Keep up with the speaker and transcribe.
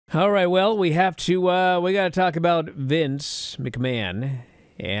All right, well, we got to talk about Vince McMahon.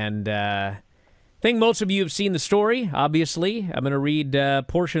 And I think most of you have seen the story, obviously. I'm going to read a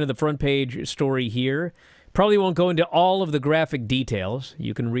portion of the front page story here. Probably won't go into all of the graphic details.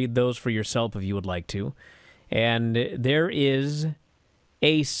 You can read those for yourself if you would like to. And there is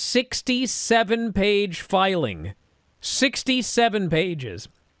a 67-page filing. 67 pages.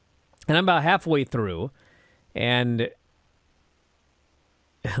 And I'm about halfway through. And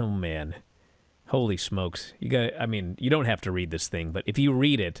oh, man. Holy smokes. You don't have to read this thing, but if you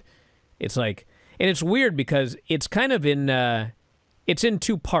read it, it's like, and it's weird because it's kind of it's in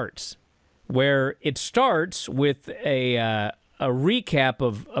two parts, where it starts with a recap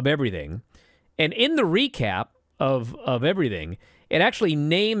of everything, and in the recap of everything, it actually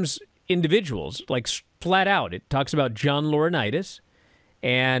names individuals, like flat out. It talks about John Laurinaitis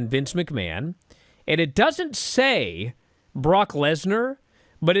and Vince McMahon, and it doesn't say Brock Lesnar,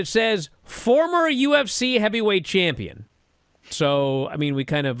 but it says former UFC heavyweight champion. So, I mean, we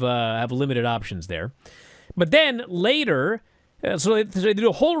kind of have limited options there. But then later, so they do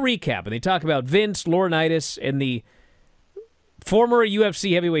a whole recap, and they talk about Vince, Laurinaitis, and the former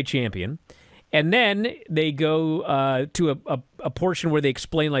UFC heavyweight champion. And then they go to a portion where they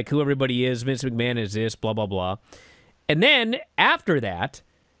explain, like, who everybody is. Vince McMahon is this, blah, blah, blah. And then after that,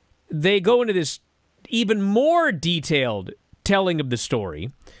 they go into this even more detailed telling of the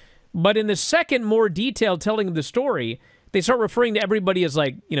story. But in the second more detailed telling of the story, they start referring to everybody as,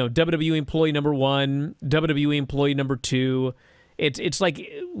 like, you know, WWE employee number 1, WWE employee number 2. It's like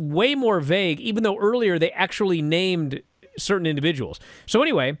way more vague, even though earlier they actually named certain individuals. So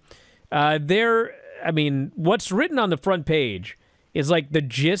anyway, what's written on the front page is like the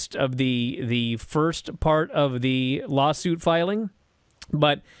gist of the first part of the lawsuit filing,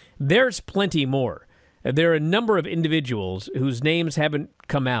 but there's plenty more. There are a number of individuals whose names haven't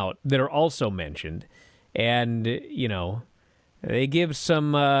come out that are also mentioned, and you know, they give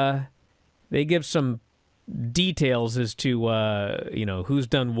some details as to you know, who's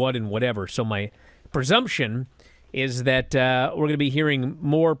done what and whatever. So my presumption is that we're going to be hearing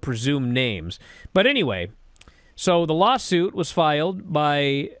more presumed names. But anyway, so the lawsuit was filed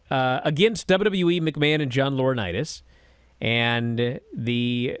by against WWE, McMahon, and John Laurinaitis. And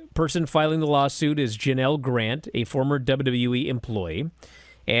the person filing the lawsuit is Janelle Grant, a former WWE employee.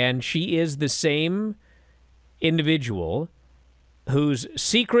 And she is the same individual whose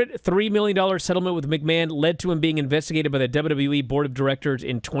secret $3 million settlement with McMahon led to him being investigated by the WWE Board of Directors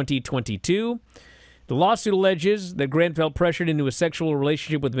in 2022. The lawsuit alleges that Grant felt pressured into a sexual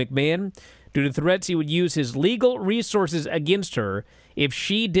relationship with McMahon due to threats he would use his legal resources against her if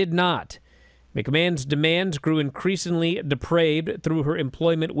she did not. McMahon's demands grew increasingly depraved through her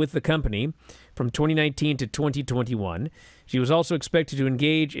employment with the company from 2019 to 2021. She was also expected to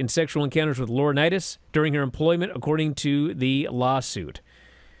engage in sexual encounters with Laurinaitis during her employment, according to the lawsuit.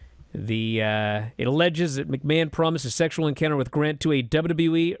 It alleges that McMahon promised a sexual encounter with Grant to a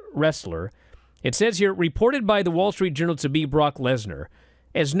WWE wrestler. It says here, reported by the Wall Street Journal to be Brock Lesnar.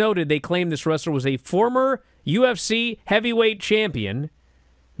 As noted, they claim this wrestler was a former UFC heavyweight champion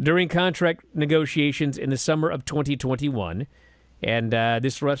during contract negotiations in the summer of 2021. And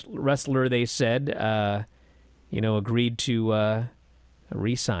this wrestler, they said, you know, agreed to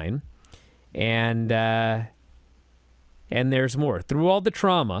re-sign. And there's more. Through all the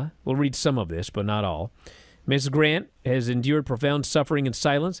trauma, we'll read some of this, but not all, Ms. Grant has endured profound suffering in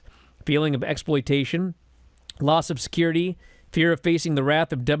silence, feeling of exploitation, loss of security, fear of facing the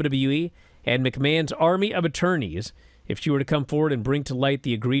wrath of WWE and McMahon's army of attorneys if she were to come forward and bring to light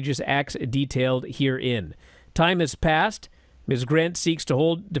the egregious acts detailed herein. Time has passed. Ms. Grant seeks to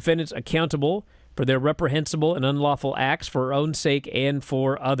hold defendants accountable for their reprehensible and unlawful acts for her own sake and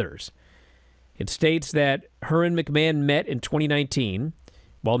for others. It states that her and McMahon met in 2019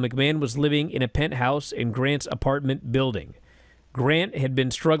 while McMahon was living in a penthouse in Grant's apartment building. Grant had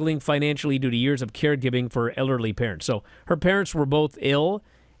been struggling financially due to years of caregiving for her elderly parents. So her parents were both ill,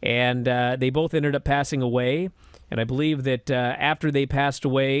 and they both ended up passing away. And I believe that after they passed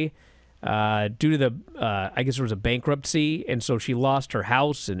away, due to the, I guess there was a bankruptcy, and so she lost her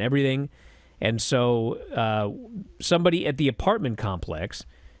house and everything. And so somebody at the apartment complex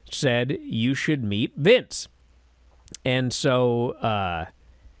said, you should meet Vince. And so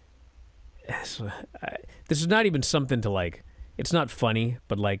this is not even something to, like, it's not funny,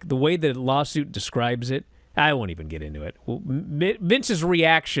 but, like, the way the lawsuit describes it, I won't even get into it. Vince's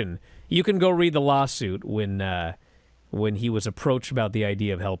reaction, you can go read the lawsuit when he was approached about the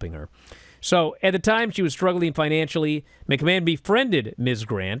idea of helping her. So, at the time she was struggling financially, McMahon befriended Ms.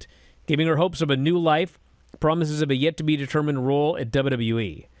 Grant, giving her hopes of a new life, promises of a yet-to-be-determined role at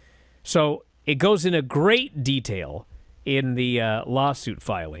WWE. So it goes into great detail in the lawsuit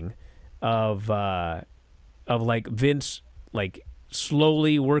filing of like Vince like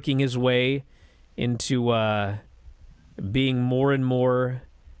slowly working his way into being more and more,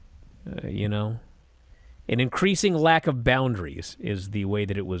 an increasing lack of boundaries is the way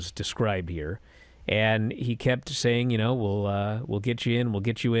that it was described here. And he kept saying, we'll get you in, we'll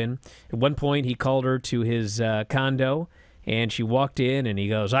get you in. At one point, he called her to his condo, and she walked in, and he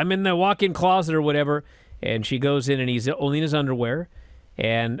goes, I'm in the walk-in closet or whatever. And she goes in, and he's only in his underwear.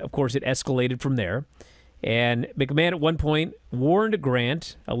 And, of course, it escalated from there. And McMahon at one point warned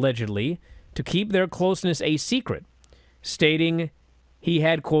Grant, allegedly, to keep their closeness a secret, stating he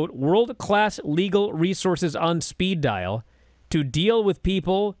had, quote, world-class legal resources on speed dial to deal with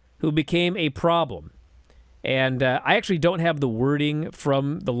people who became a problem. And I actually don't have the wording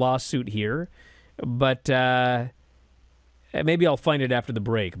from the lawsuit here, but maybe I'll find it after the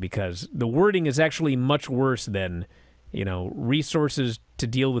break, because the wording is actually much worse than, resources to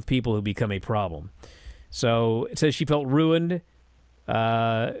deal with people who become a problem. So it says she felt ruined,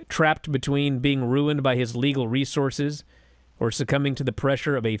 trapped between being ruined by his legal resources or succumbing to the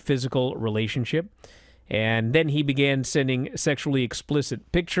pressure of a physical relationship. And then he began sending sexually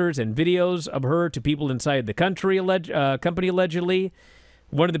explicit pictures and videos of her to people inside the company, allegedly.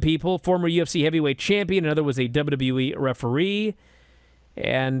 One of the people, former UFC heavyweight champion, another was a WWE referee.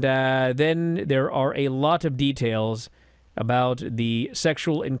 And then there are a lot of details about the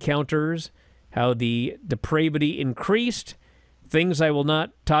sexual encounters, how the depravity increased, things I will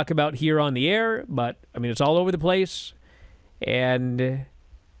not talk about here on the air, but, it's all over the place, and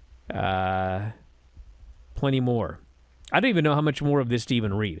plenty more. I don't even know how much more of this to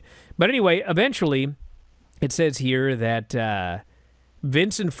even read. But anyway, eventually, it says here that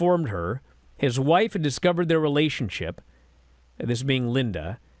Vince informed her his wife had discovered their relationship, this being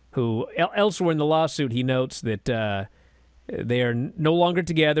Linda, who elsewhere in the lawsuit he notes that they are no longer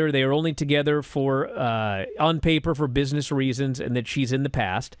together. They are only together for on paper for business reasons, and that she's in the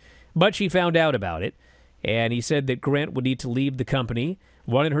past. But she found out about it, and he said that Grant would need to leave the company,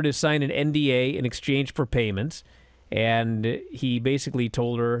 wanted her to sign an NDA in exchange for payments, and he basically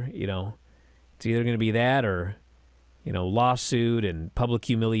told her, it's either going to be that or, lawsuit and public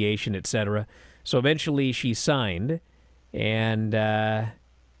humiliation, etc. So eventually she signed, and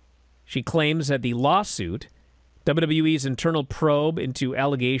she claims that the lawsuit, WWE's internal probe into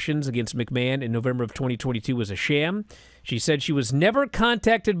allegations against McMahon in November of 2022, was a sham. She said she was never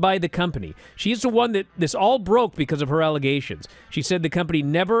contacted by the company. She's the one that this all broke because of her allegations. She said the company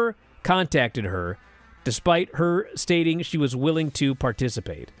never contacted her, despite her stating she was willing to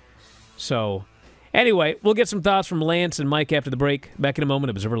participate. So, anyway, we'll get some thoughts from Lance and Mike after the break. Back in a moment,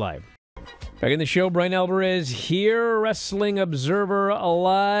 Observer Live. Back in the show, Bryan Alvarez here, Wrestling Observer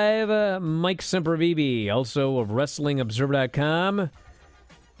Alive. Mike Sempervive, also of WrestlingObserver.com.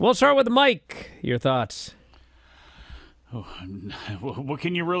 We'll start with Mike. Your thoughts? Oh, what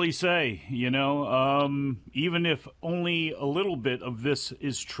can you really say? Even if only a little bit of this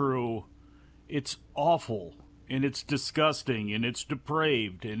is true, it's awful, and it's disgusting, and it's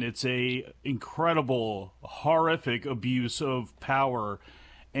depraved, and it's a incredible, horrific abuse of power,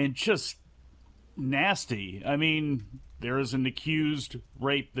 and just nasty. There is an accused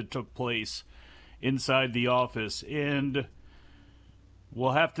rape that took place inside the office, and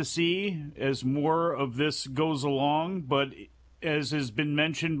we'll have to see as more of this goes along, but as has been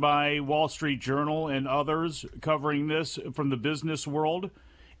mentioned by Wall Street Journal and others covering this from the business world,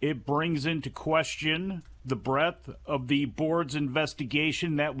 it brings into question the breadth of the board's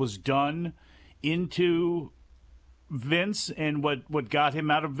investigation that was done into Vince and what got him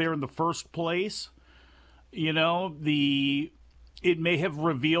out of there in the first place. It may have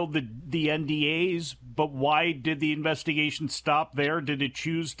revealed the NDAs, but why did the investigation stop there? Did it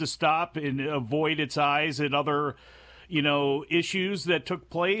choose to stop and avoid its eyes at other, issues that took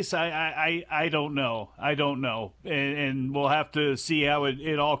place? I don't know. I don't know. And we'll have to see how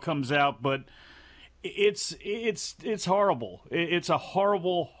it all comes out, but it's horrible. It's a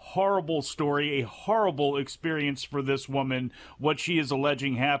horrible, horrible story, a horrible experience for this woman, what she is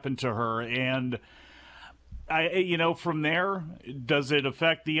alleging happened to her. And from there, does it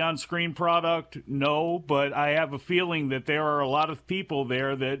affect the on-screen product? No, but I have a feeling that there are a lot of people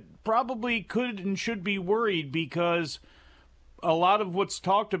there that probably could and should be worried, because a lot of what's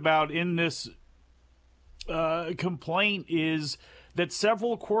talked about in this complaint is that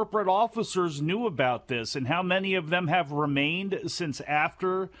several corporate officers knew about this, and how many of them have remained since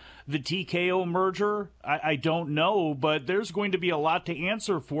after the TKO merger, I don't know, but there's going to be a lot to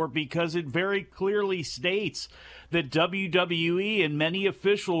answer for, because it very clearly states that WWE and many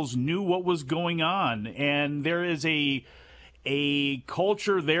officials knew what was going on, and there is a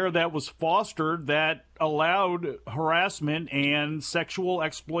culture there that was fostered that allowed harassment and sexual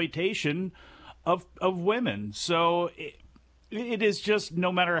exploitation of women. So it is just,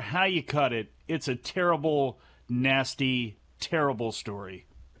 no matter how you cut it, it's a terrible, nasty, terrible story.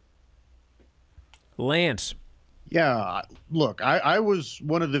 Lance. Yeah, look, I was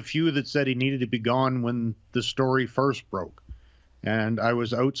one of the few that said he needed to be gone when the story first broke. And I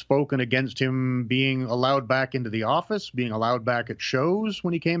was outspoken against him being allowed back into the office, being allowed back at shows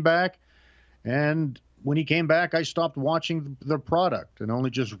when he came back. And when he came back, I stopped watching the product and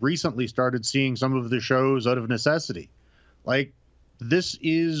only just recently started seeing some of the shows out of necessity. Like, this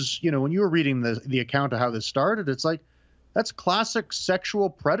is, when you were reading the account of how this started, it's like, that's classic sexual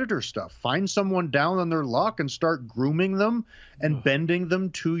predator stuff. Find someone down on their luck and start grooming them and bending them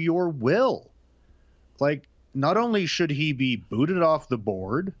to your will. Like, not only should he be booted off the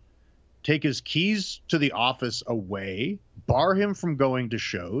board, take his keys to the office away, bar him from going to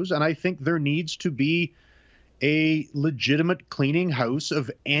shows, and I think there needs to be a legitimate cleaning house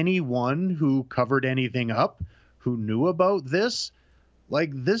of anyone who covered anything up, who knew about this.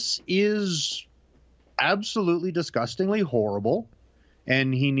 Like, this is absolutely disgustingly horrible,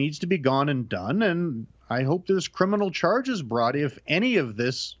 and he needs to be gone and done, and I hope there's criminal charges brought if any of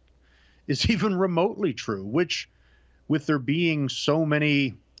this is even remotely true, which, with there being so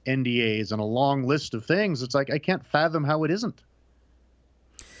many NDAs and a long list of things, it's like I can't fathom how it isn't.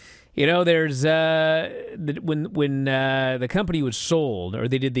 There's when the company was sold, or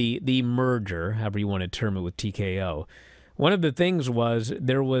they did the merger, however you want to term it, with TKO, one of the things was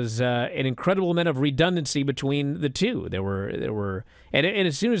there was an incredible amount of redundancy between the two. There were, and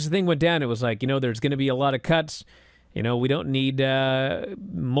as soon as the thing went down, it was like, there's going to be a lot of cuts. We don't need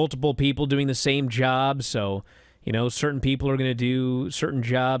multiple people doing the same job. So, certain people are going to do certain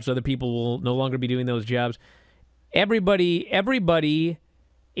jobs. Other people will no longer be doing those jobs. Everybody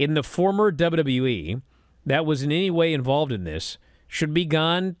in the former WWE that was in any way involved in this should be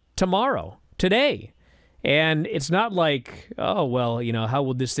gone tomorrow, today. And it's not like, oh, well, how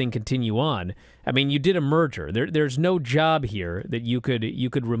will this thing continue on? I mean, you did a merger. There's no job here that you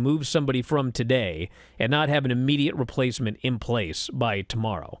could remove somebody from today and not have an immediate replacement in place by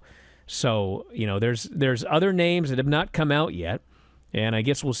tomorrow. So, there's other names that have not come out yet, and I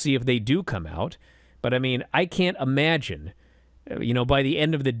guess we'll see if they do come out. But, I mean, I can't imagine, by the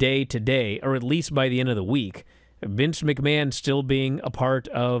end of the day today, or at least by the end of the week, Vince McMahon still being a part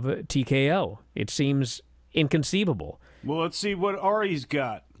of TKO. It seems inconceivable. Well, let's see what Ari's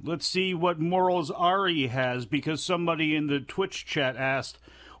got. Let's see what morals Ari has, because somebody in the Twitch chat asked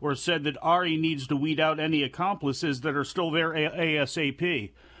or said that Ari needs to weed out any accomplices that are still there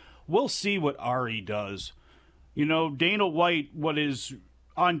ASAP. We'll see what Ari does. Dana White, what is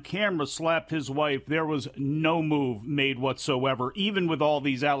on camera, slapped his wife. There was no move made whatsoever, even with all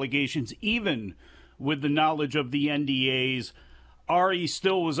these allegations, even with the knowledge of the NDAs. Ari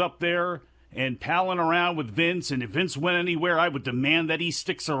still was up there and palling around with Vince, and if Vince went anywhere, I would demand that he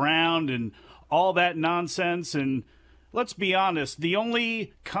sticks around, and all that nonsense. And let's be honest, the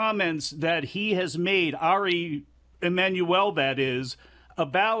only comments that he has made, Ari Emanuel that is,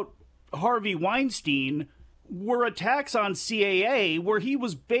 about Harvey Weinstein were attacks on CAA, where he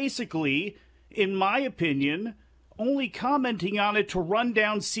was basically, in my opinion, only commenting on it to run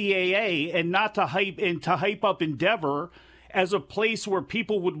down CAA and not to hype up Endeavor as a place where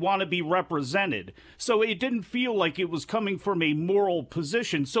people would want to be represented. So it didn't feel like it was coming from a moral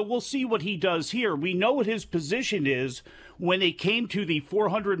position. So we'll see what he does here. We know what his position is when it came to the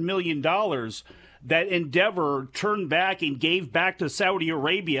 $400 million that Endeavor turned back and gave back to Saudi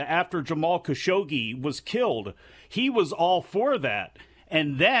Arabia after Jamal Khashoggi was killed. He was all for that.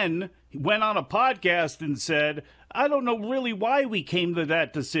 And then went on a podcast and said, I don't know really why we came to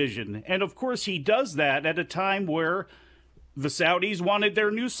that decision. And of course he does that at a time where the Saudis wanted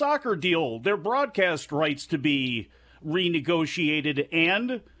their new soccer deal, their broadcast rights to be renegotiated,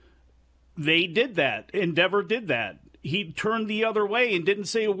 and they did that. Endeavor did that. He turned the other way and didn't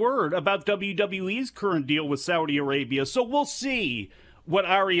say a word about WWE's current deal with Saudi Arabia. So we'll see what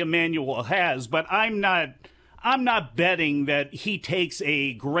Ari Emanuel has, but I'm not betting that he takes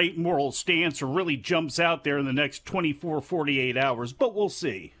a great moral stance or really jumps out there in the next 24, 48 hours, but we'll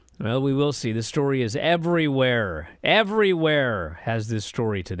see. Well, we will see. The story is everywhere. Everywhere has this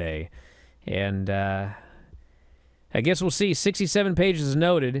story today. And I guess we'll see. 67 pages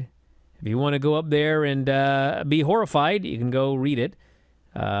noted. If you want to go up there and be horrified, you can go read it.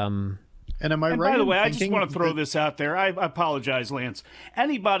 And am I right? By the way, I just thinking want to throw this out there. I apologize, Lance.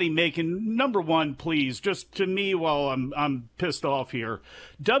 Anybody making, number one, please, just to me while I'm pissed off here.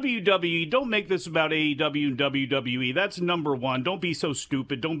 WWE, don't make this about AEW and WWE. That's number one. Don't be so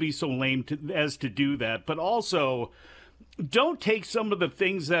stupid. Don't be so lame as to do that. But also, don't take some of the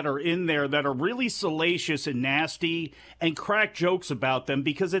things that are in there that are really salacious and nasty and crack jokes about them,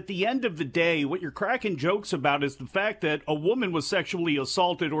 because at the end of the day, what you're cracking jokes about is the fact that a woman was sexually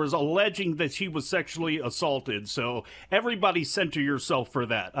assaulted or is alleging that she was sexually assaulted. So everybody center yourself for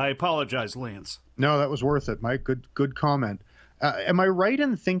that. I apologize, Lance. No, that was worth it, Mike. Good comment. Am I right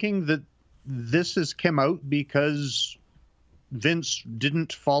in thinking that this has come out because Vince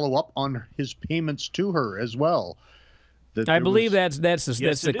didn't follow up on his payments to her as well? I believe that's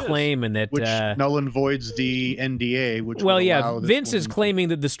the claim, and that which null and voids the NDA. Which Vince is claiming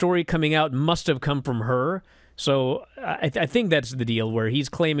that the story coming out must have come from her. So I think that's the deal, where he's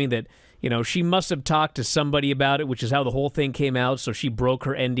claiming that she must have talked to somebody about it, which is how the whole thing came out. So she broke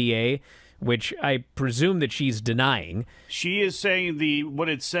her NDA, which I presume that she's denying. She is saying what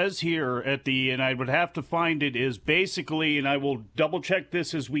it says here and I would have to find it, is basically, and I will double check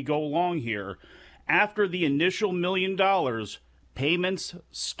this as we go along here. After the initial $1 million, payments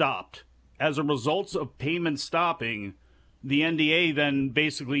stopped. As a result of payments stopping, the NDA then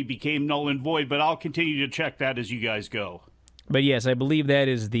basically became null and void, but I'll continue to check that as you guys go. But yes, I believe that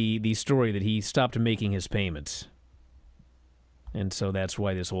is the story, that he stopped making his payments. And so that's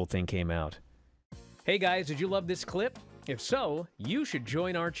why this whole thing came out. Hey guys, did you love this clip? If so, you should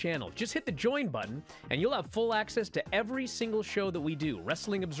join our channel. Just hit the join button, and you'll have full access to every single show that we do.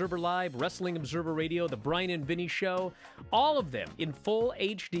 Wrestling Observer Live, Wrestling Observer Radio, The Bryan and Vinny Show, all of them in full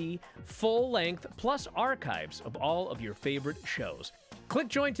HD, full length, plus archives of all of your favorite shows. Click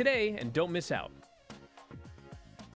join today and don't miss out.